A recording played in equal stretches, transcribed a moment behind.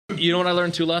You know what I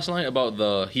learned too last night about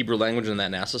the Hebrew language and that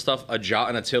NASA stuff? A jot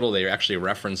and a tittle, they actually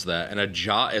reference that. And a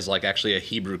jot is like actually a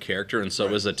Hebrew character, and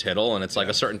so is a tittle, and it's like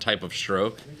a certain type of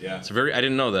stroke. Yeah. It's I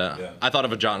didn't know that. Yeah. I thought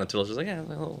of a jot and a tittle as just like, yeah, a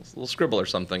little scribble or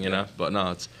something, you know? But no,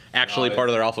 it's actually part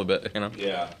of their alphabet, you know?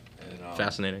 Yeah. And,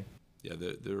 fascinating. Yeah,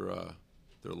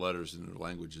 their letters and their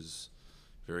language is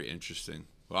very interesting.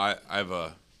 Well, I have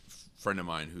a friend of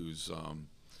mine who's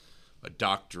a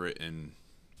doctorate in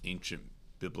ancient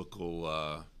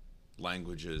biblical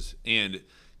languages, and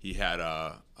he had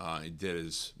he did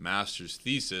his master's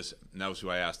thesis, and that was who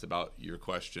I asked about your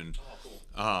question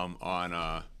on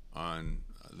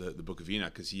the Book of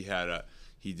Enoch, because he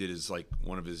did his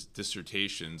one of his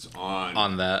dissertations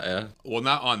on that, yeah. Well,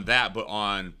 not on that, but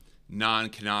on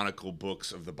non-canonical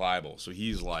books of the Bible. So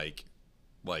he's like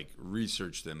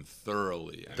researched them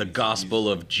thoroughly. The Gospel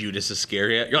of Judas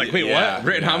Iscariot. You're like, wait, Yeah, what?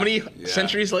 Written how many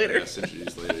centuries later? Yeah,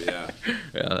 centuries later, yeah.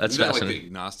 Yeah, that's Isn't that fascinating. like the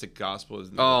Gnostic Gospel?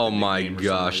 Isn't that Oh the my nickname or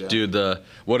gosh, something like dude!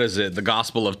 What is it? The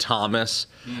Gospel of Thomas.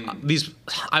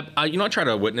 I try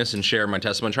to witness and share my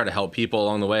testimony, try to help people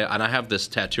along the way. And I have this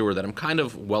tattooer that I'm kind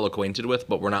of well acquainted with,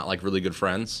 but we're not like really good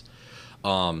friends.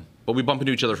 But we bump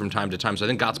into each other from time to time, so I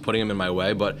think God's putting him in my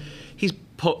way. But he's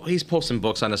posting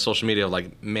books on his social media of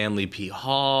like Manly P.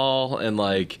 Hall, and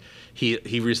like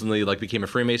he recently like became a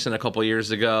Freemason a couple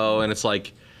years ago, and it's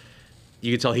like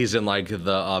you can tell he's in like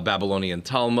the Babylonian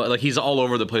Talmud. Like he's all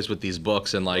over the place with these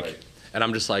books, and like, and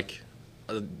I'm just like,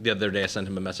 the other day I sent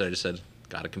him a message. I just said,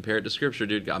 "Gotta compare it to Scripture,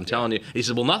 dude. I'm telling you." He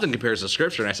said, "Well, nothing compares to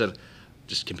Scripture," and I said,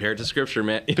 just compare it to Scripture,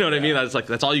 man. You know what I mean? That's like,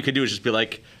 that's all you could do is just be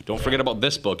like, don't forget about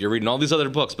this book. You're reading all these other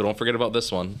books, but don't forget about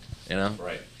this one. You know?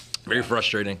 Right. Very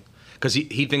frustrating, because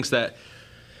he thinks that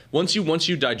once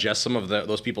you digest some of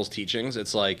those people's teachings,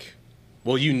 it's like,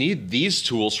 well, you need these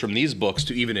tools from these books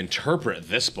to even interpret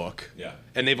this book. Yeah.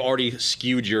 And they've already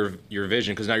skewed your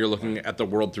vision, because now you're looking at the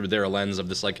world through their lens of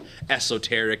this like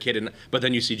esoteric hidden. But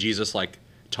then you see Jesus like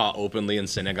taught openly in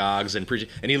synagogues and preaching,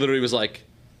 and he literally was like,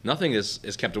 nothing is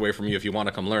kept away from you if you want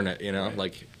to come learn it, you know,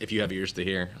 like if you have ears to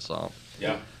hear. So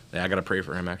Yeah. I gotta pray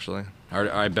for him actually.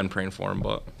 I've been praying for him,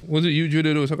 but Was it you,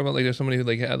 Judah, who was talking about like there's somebody who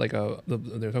like had like they're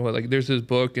talking about like there's this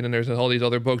book and then there's all these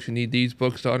other books. You need these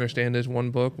books to understand this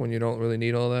one book when you don't really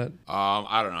need all that.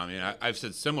 I don't know. I mean, I've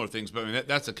said similar things, but I mean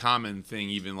that's a common thing,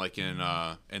 even like in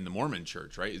the Mormon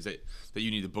Church, right? Is that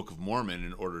you need the Book of Mormon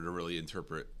in order to really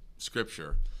interpret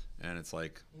Scripture, and it's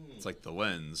like the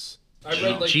lens.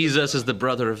 Jesus is the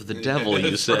brother of the devil,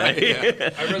 you say.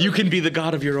 You can be the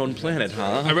god of your own planet,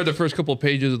 huh? I read the first couple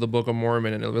pages of the Book of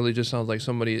Mormon, and it really just sounds like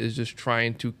somebody is just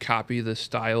trying to copy the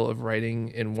style of writing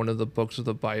in one of the books of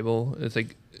the Bible. It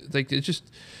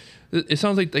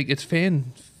sounds like it's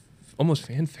almost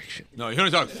fan fiction. No, you don't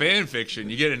talk fan fiction.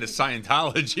 You get into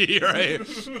Scientology, right?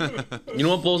 You know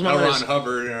what blows my L. mind? Ron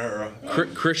Hubbard or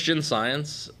Christian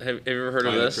Science. Have you ever heard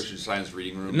of this? Christian Science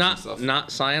reading rooms and stuff. Not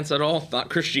science at all.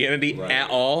 Not Christianity at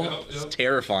all. It's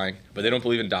terrifying. But they don't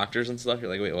believe in doctors and stuff.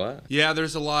 You're like, wait, what? Yeah,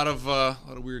 there's a lot of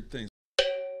weird things.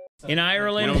 In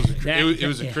Ireland, It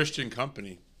was a Christian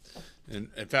company, and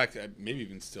in fact, maybe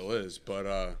even still is.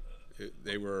 But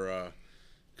they were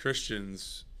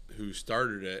Christians who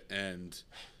started it, and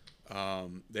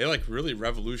they like really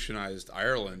revolutionized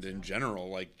Ireland in general.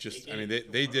 Like, just I mean,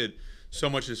 they did so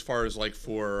much as far as like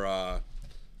for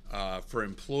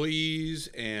employees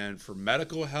and for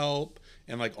medical help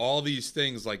and like all these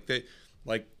things. Like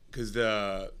because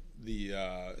the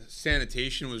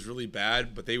sanitation was really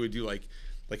bad, but they would do like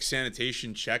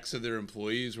sanitation checks of their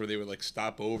employees where they would like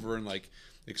stop over and like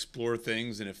explore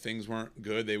things, and if things weren't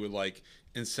good, they would like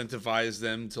incentivize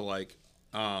them to like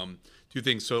do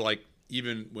things. So like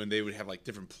even when they would have like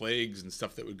different plagues and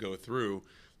stuff that would go through,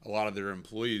 a lot of their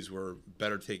employees were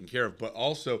better taken care of. But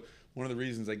also one of the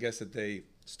reasons I guess that they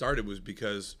started was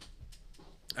because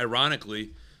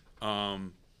ironically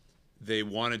they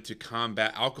wanted to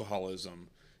combat alcoholism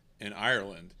in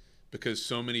Ireland, because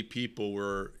so many people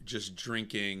were just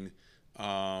drinking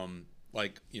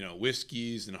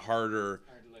whiskeys and harder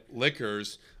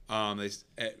liquors. And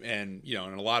in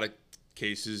a lot of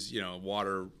cases,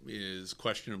 water is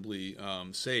questionably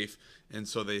safe, and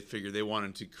so they figured they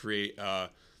wanted to create a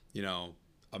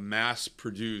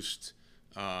mass-produced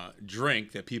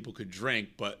drink that people could drink,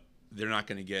 but they're not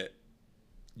going to get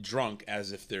drunk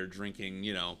as if they're drinking,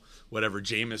 whatever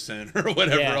Jameson or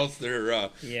whatever else they're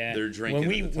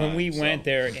drinking. When we went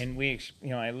there, and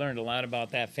I learned a lot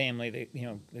about that family.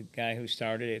 The guy who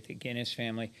started it, the Guinness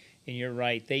family. And you're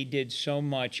right, they did so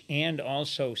much, and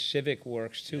also civic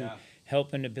works too,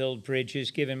 helping to build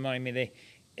bridges, giving money. I mean,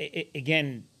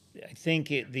 I think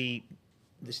the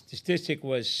statistic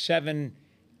was 7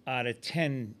 out of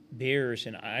 10 beers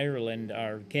in Ireland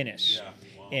are Guinness.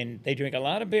 And they drink a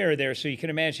lot of beer there, so you can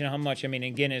imagine how much. I mean,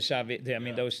 in Guinness, I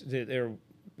mean, they're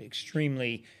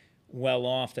extremely well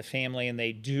off, the family, and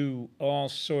they do all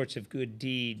sorts of good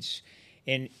deeds.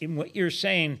 And what you're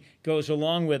saying goes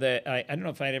along with I don't know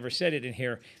if I'd ever said it in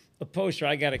here, a poster.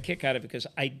 I got a kick out of it because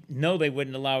I know they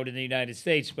wouldn't allow it in the United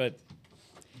States, but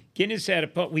Guinness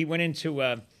had we went into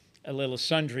a little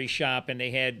sundry shop, and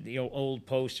they had old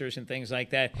posters and things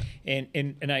like that.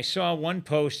 And I saw one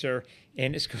poster,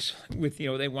 and this goes with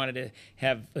they wanted to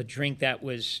have a drink that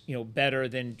was better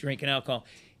than drinking alcohol,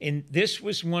 and this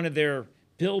was one of their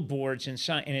billboards and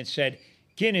it said,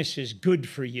 Guinness is good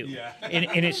for you. Yeah.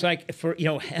 And it's like for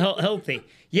healthy.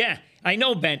 Yeah, I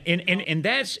know, Ben. And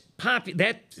that's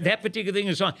that particular thing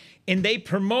is on. And they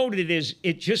promoted it as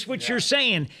just what you're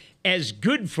saying as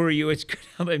good for you. It's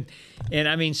good. And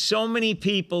I mean, so many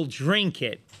people drink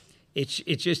it. It's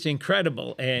just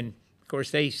incredible. And of course,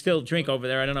 they still drink over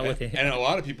there. I don't know what they. And a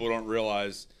lot of people don't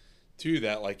realize too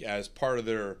that like as part of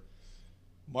their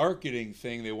marketing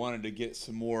thing, they wanted to get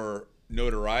some more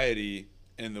notoriety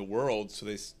in the world, so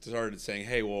they started saying,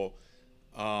 hey, well,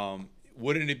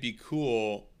 wouldn't it be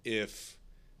cool if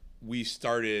we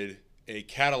started a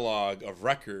catalog of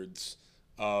records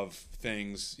of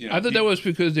things? I thought that was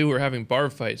because they were having bar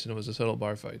fights, and it was to settle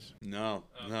bar fights. No.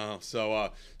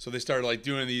 So they started like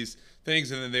doing these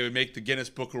things, and then they would make the Guinness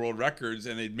Book of World Records,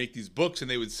 and they'd make these books, and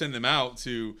they would send them out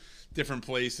to different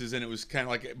places, and it was kind of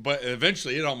like, but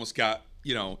eventually it almost got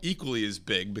equally as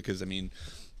big, because I mean,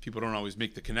 people don't always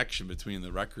make the connection between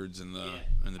the records and the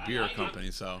beer company.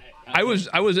 So I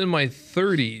was in my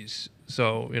 30s,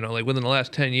 so like within the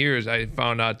last 10 years, I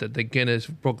found out that the Guinness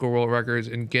Book of World Records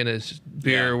and Guinness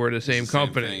beer were the same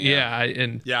company. Thing,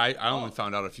 I only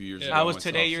found out a few years ago. I was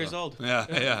today years old. Yeah.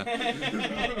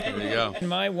 There you go.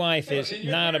 My wife is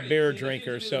not a beer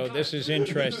drinker, so this is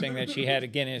interesting that she had a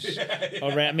Guinness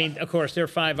already. I mean, of course, they're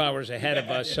 5 hours ahead of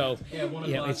us, so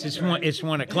it's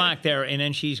 1 o'clock there, and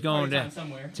then she's going to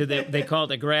they call it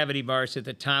the Gravity Bar. It's at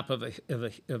the top of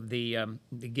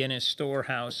the Guinness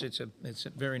storehouse. It's a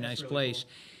very nice place.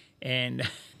 And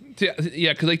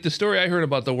yeah, because like the story I heard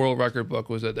about the world record book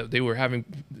was that they were having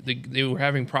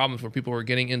problems where people were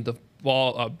getting into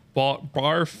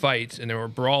bar fights, and there were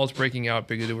brawls breaking out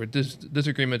because there were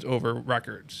disagreements over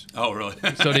records. Oh, really?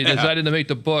 So they decided to make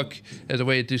the book as a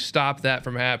way to stop that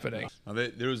from happening.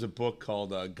 There was a book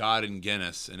called God and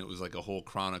Guinness, and it was like a whole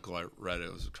chronicle. I read it.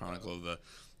 It was a chronicle of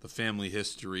the family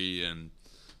history and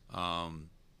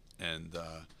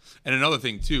another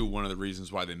thing too, one of the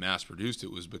reasons why they mass produced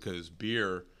it was because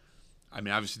beer, I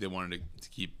mean, obviously they wanted to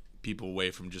keep people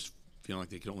away from just feeling like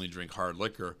they could only drink hard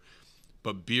liquor,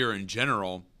 but beer in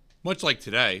general, much like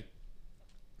today,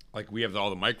 like we have all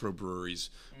the microbreweries,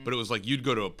 but it was like you'd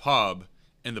go to a pub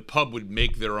and the pub would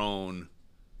make their own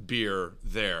beer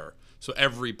there. So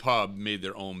every pub made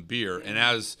their own beer. And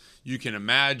as you can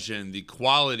imagine, the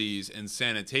qualities and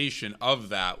sanitation of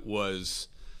that was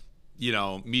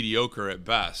mediocre at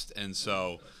best. And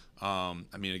so, I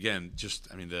mean, again,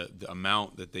 the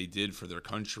amount that they did for their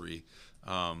country,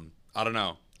 I don't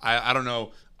know. I don't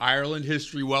know Ireland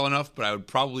history well enough, but I would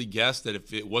probably guess that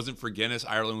if it wasn't for Guinness,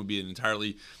 Ireland would be an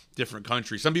entirely different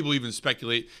country. Some people even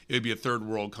speculate it would be a third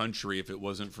world country if it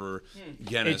wasn't for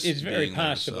Guinness. It's very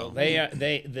possible. There, so.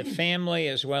 The family,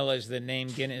 as well as the name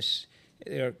Guinness,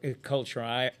 are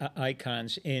cultural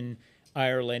icons in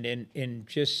Ireland, and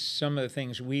just some of the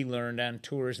things we learned on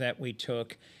tours that we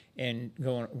took and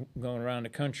going around the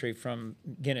country from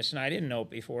Guinness. And I didn't know it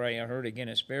before I heard of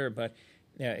Guinness beer, but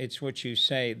it's what you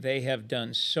say. They have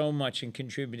done so much and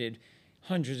contributed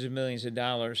hundreds of millions of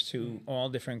dollars to all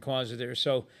different causes there.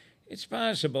 So it's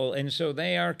possible, and so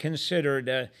they are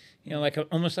considered,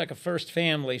 almost like a first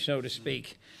family, so to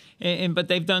speak. But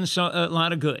they've done a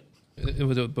lot of good. It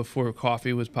was before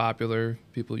coffee was popular.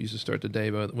 People used to start the day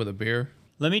with a beer.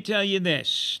 Let me tell you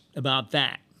this about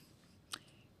that.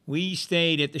 We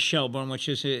stayed at the Shelbourne, which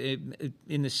is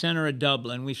in the center of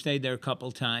Dublin. We've stayed there a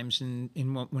couple times, and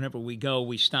whenever we go,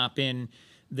 we stop in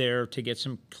there to get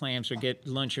some clams or get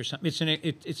lunch or something.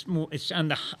 It's on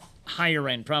the higher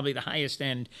end, probably the highest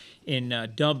end in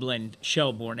Dublin,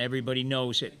 Shelbourne. Everybody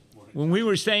knows it. When we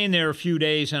were staying there a few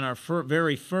days on our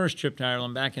very first trip to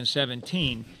Ireland back in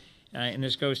 2017, and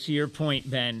this goes to your point,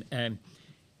 Ben,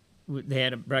 they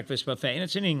had a breakfast buffet, and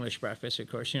it's an English breakfast, of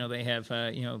course. They have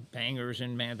bangers,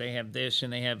 and they have this,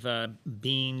 and they have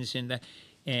beans,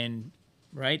 and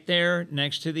right there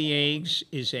next to the eggs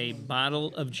is a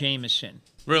bottle of Jameson.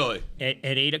 Really? At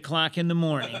 8 o'clock in the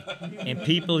morning, and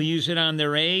people use it on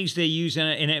their eggs. They use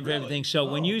it in everything. So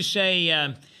when you say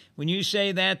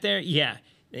that there, yeah.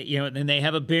 Then they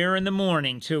have a beer in the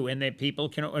morning too, and then people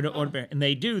can order beer, and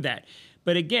they do that.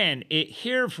 But again,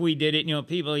 here if we did it,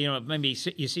 people, maybe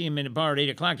you see them in a bar at 8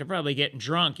 o'clock, they're probably getting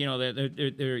drunk.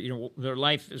 Their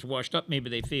life is washed up. Maybe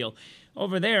they feel.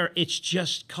 Over there, it's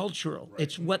just cultural. Right.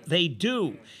 It's what they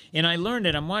do, and I learned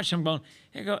it. I'm watching. I'm going.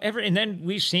 I go and then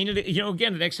we've seen it.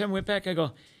 Again, the next time we went back, I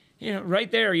go. Right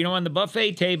there, on the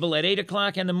buffet table at 8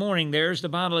 o'clock in the morning, there's the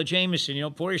bottle of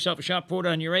Jameson. Pour yourself a shot, pour it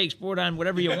on your eggs, pour it on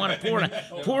whatever you want to pour it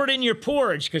on. Pour it in your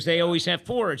porridge, because they always have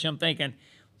porridge. I'm thinking,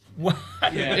 what?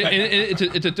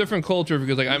 It's a different culture,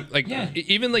 because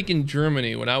even like in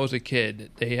Germany when I was a kid,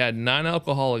 they had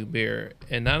non-alcoholic beer,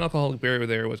 and non-alcoholic beer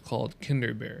there was called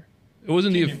Kinder Beer. It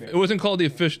wasn't called the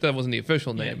official. That wasn't the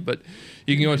official name, but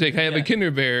you can go and say, "I have a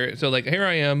Kinder Beer." So here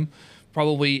I am,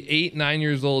 probably 8, 9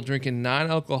 years old, drinking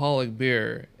non-alcoholic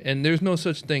beer, and there's no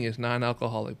such thing as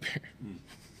non-alcoholic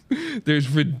beer. There's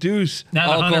reduced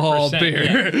alcohol beer.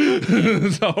 Yeah.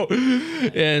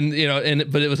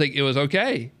 But it was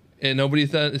okay, and nobody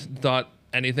thought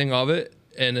anything of it.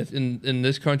 And if in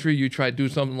this country you try to do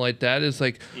something like that, it's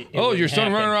like, your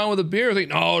son running around with a beer. It's like,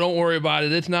 no, don't worry about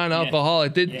it. It's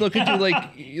non-alcoholic. They look at you like,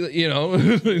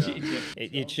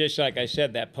 It's just like I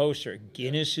said, that poster,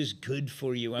 Guinness is good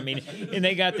for you. I mean, and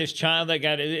they got this child that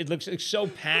got it. It looks like so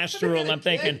pastoral. I'm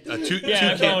thinking a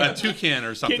toucan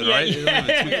or something, right? A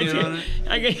toucan on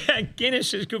it.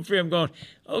 Guinness is good for you. I'm going,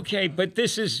 okay, but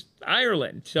this is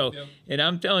Ireland. So, and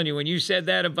I'm telling you, when you said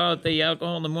that about the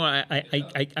alcohol in the morning,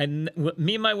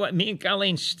 me and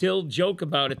Colleen still joke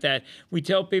about it, that we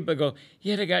tell people, go,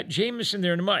 they got Jameson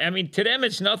there in the morning. I mean, to them,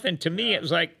 it's nothing. To me, it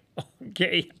was like,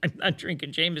 okay, I'm not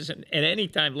drinking Jameson at any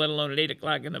time, let alone at 8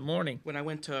 o'clock in the morning. When I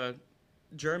went to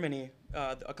Germany,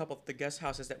 a couple of the guest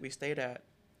houses that we stayed at,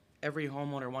 every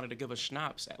homeowner wanted to give us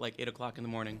schnapps at like 8 o'clock in the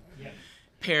morning. Yeah.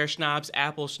 Pear schnapps,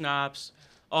 apple schnapps,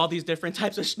 all these different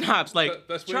types of schnapps. Like,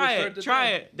 try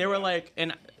it. They were like,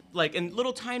 and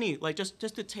little tiny, like just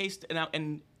to taste,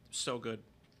 and so good.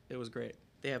 It was great.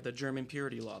 They have the German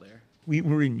purity law there. We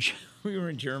were in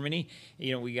Germany.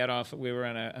 We got off. We were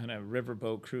on a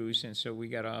riverboat cruise, and so we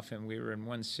got off, and we were in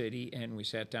one city, and we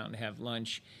sat down to have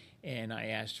lunch, and I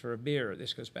asked for a beer.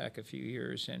 This goes back a few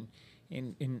years, and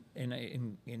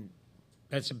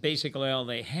that's basically all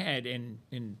they had, and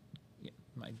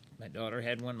my daughter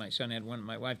had one, my son had one,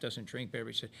 my wife doesn't drink beer.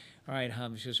 We said, all right,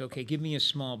 Hub. She says, okay, give me a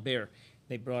small beer.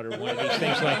 They brought her one of these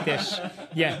things like this.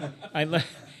 Yeah, I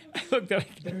looked up.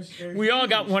 We all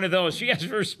got one of those. She asked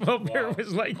for a small beer. It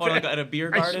was like like at a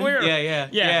beer garden? I swear.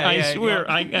 Yeah, I swear.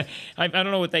 Yeah. I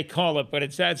don't know what they call it, but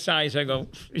it's that size. I go,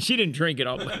 she didn't drink it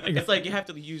all. It's like you have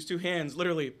to use 2 hands,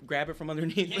 literally grab it from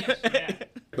underneath. Yes, yeah.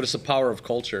 But it's the power of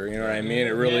culture, you know what I mean?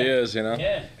 It really is,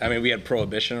 Yeah. I mean, we had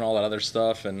Prohibition and all that other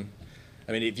stuff, and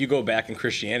I mean, if you go back in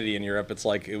Christianity in Europe, it's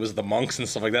like it was the monks and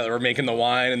stuff like that that were making the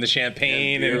wine and the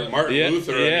champagne. And Martin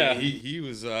Luther, I mean, he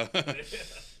was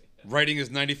writing his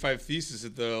 95 Thesis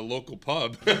at the local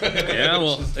pub. Yeah,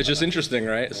 well, it's just interesting,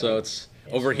 right? So it's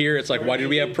over here. It's like, why did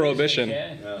we have Prohibition?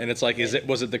 And it's like,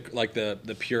 was it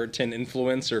the Puritan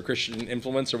influence or Christian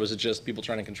influence, or was it just people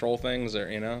trying to control things, or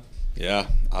Yeah,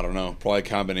 I don't know. Probably a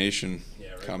combination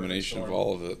of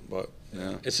all of it, but.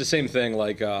 Yeah. It's the same thing.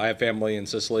 Like I have family in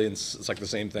Sicily, and it's like the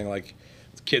same thing. Like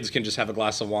kids can just have a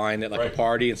glass of wine at a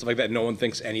party and stuff like that. No one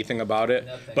thinks anything about it.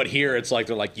 Nothing. But here it's like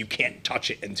they're like, you can't touch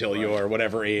it until you're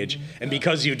whatever age. And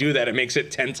because you do that, it makes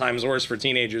it 10 times worse for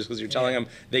teenagers, because you're telling them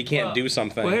they can't do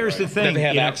something. Well, here's the thing that they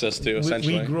have access to.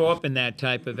 Essentially, we grew up in that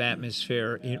type of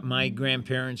atmosphere. My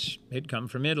grandparents had come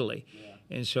from Italy,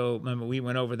 and so remember we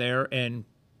went over there and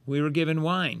we were given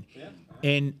wine,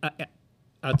 and.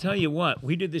 I'll tell you what,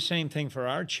 we did the same thing for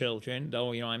our children,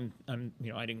 though, I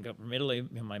didn't come from Italy,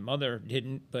 my mother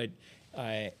didn't, but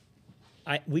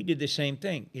we did the same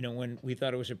thing, when we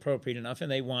thought it was appropriate enough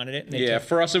and they wanted it. And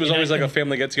for us it was always like a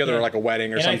family get-together or like a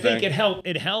wedding or something. I think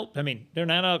it helped. I mean, they're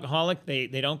not alcoholic. They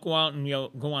don't go out and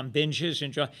go on binges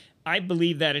and I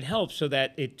believe that it helped, so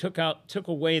that it took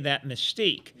away that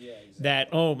mystique. Yeah, exactly. That,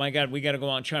 oh my God, we got to go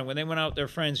out and try. When they went out with their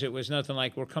friends, it was nothing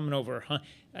like we're coming over.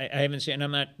 I haven't seen, and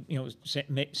I'm not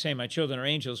saying my children are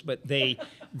angels, but they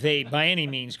by any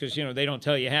means, because they don't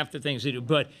tell you half the things they do,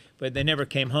 but they never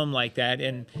came home like that.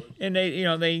 And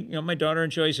they my daughter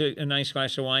enjoys a nice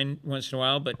glass of wine once in a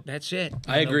while, but that's it.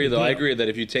 I agree though. I agree that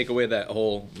if you take away that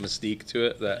whole mystique to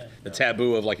it, that the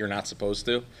taboo of like you're not supposed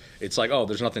to, it's like, oh,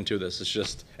 there's nothing to this. It's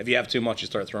just if you have too much, you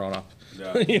start throwing up.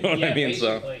 Yeah. You know what I mean?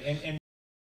 So. And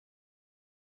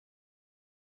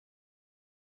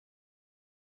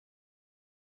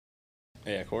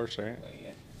yeah, of course, right?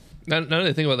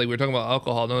 Another thing about, like, we were talking about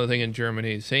alcohol. Another thing in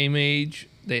Germany, same age,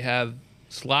 they have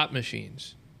slot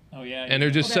machines. Oh yeah. and they're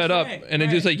just Oh, set that's up, right, and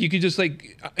it's just right. like you could just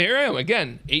like here I am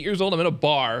again, 8 years old. I'm in a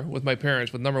bar with my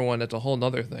parents. With number one, that's a whole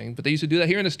nother thing. But they used to do that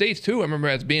here in the States too. I remember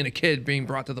as being a kid being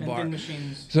brought to the bar. Vending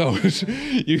machines. So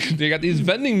they got these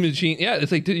vending machines. Yeah,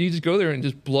 it's like you just go there and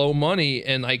just blow money,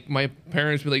 and like my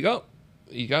parents be like, "Oh,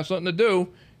 you got something to do?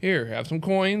 Here, have some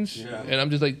coins." Yeah. And I'm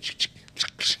just like.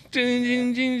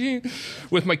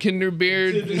 With my Kinder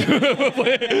beard, playing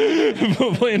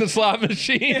the slot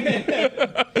machine.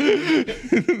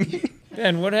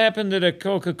 And what happened to the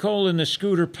Coca-Cola and the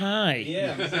scooter pie?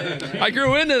 I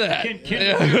grew into that.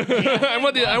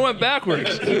 I went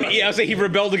backwards. Yeah, I was saying he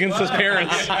rebelled against his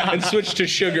parents and switched to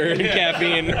sugar and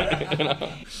caffeine.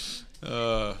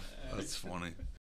 That's funny.